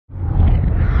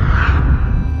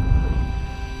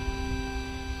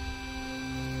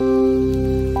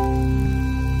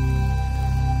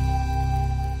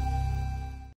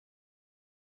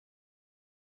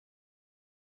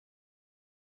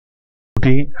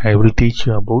Today I will teach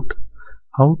you about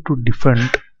how to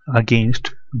defend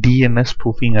against DNS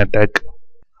spoofing attack.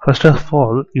 First of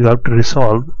all, you have to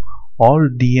resolve all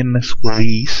DNS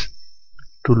queries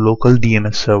to local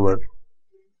DNS server.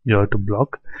 You have to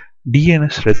block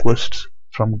DNS requests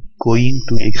from going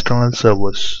to external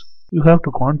servers. You have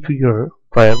to configure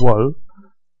firewall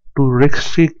to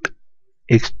restrict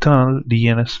external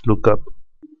DNS lookup.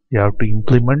 You have to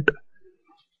implement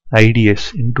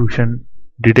IDS intrusion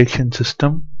detection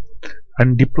system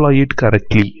and deploy it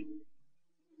correctly.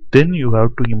 Then you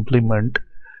have to implement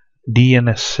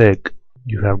DNSSEC.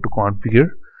 You have to configure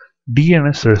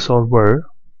DNS resolver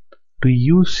to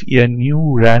use a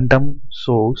new random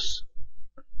source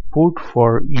port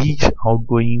for each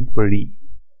outgoing query.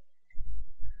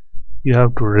 You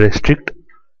have to restrict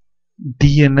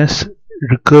DNS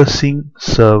recursing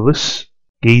service,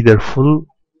 either full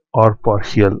or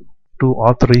partial, to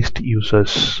authorized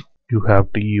users. You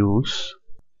have to use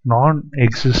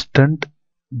non-existent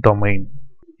domain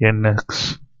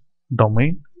 (NX)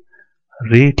 domain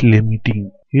rate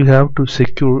limiting. You have to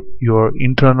secure your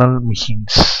internal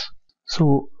machines.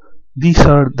 So these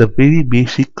are the very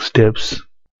basic steps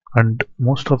and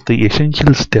most of the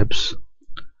essential steps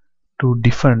to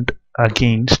defend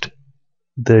against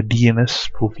the DNS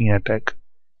spoofing attack,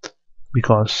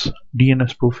 because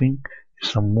DNS spoofing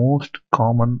is the most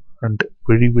common and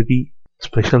very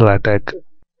special attack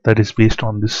that is based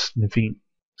on this sniffing.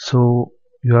 So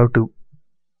you have to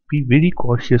be very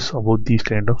cautious about these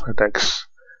kind of attacks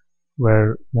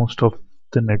where most of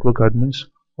the network admins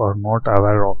are not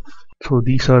aware of. So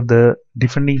these are the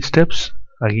defending steps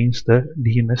against the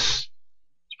DNS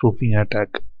spoofing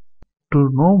attack. To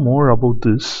know more about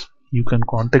this, you can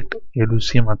contact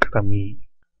Elusium Academy.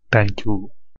 Thank you.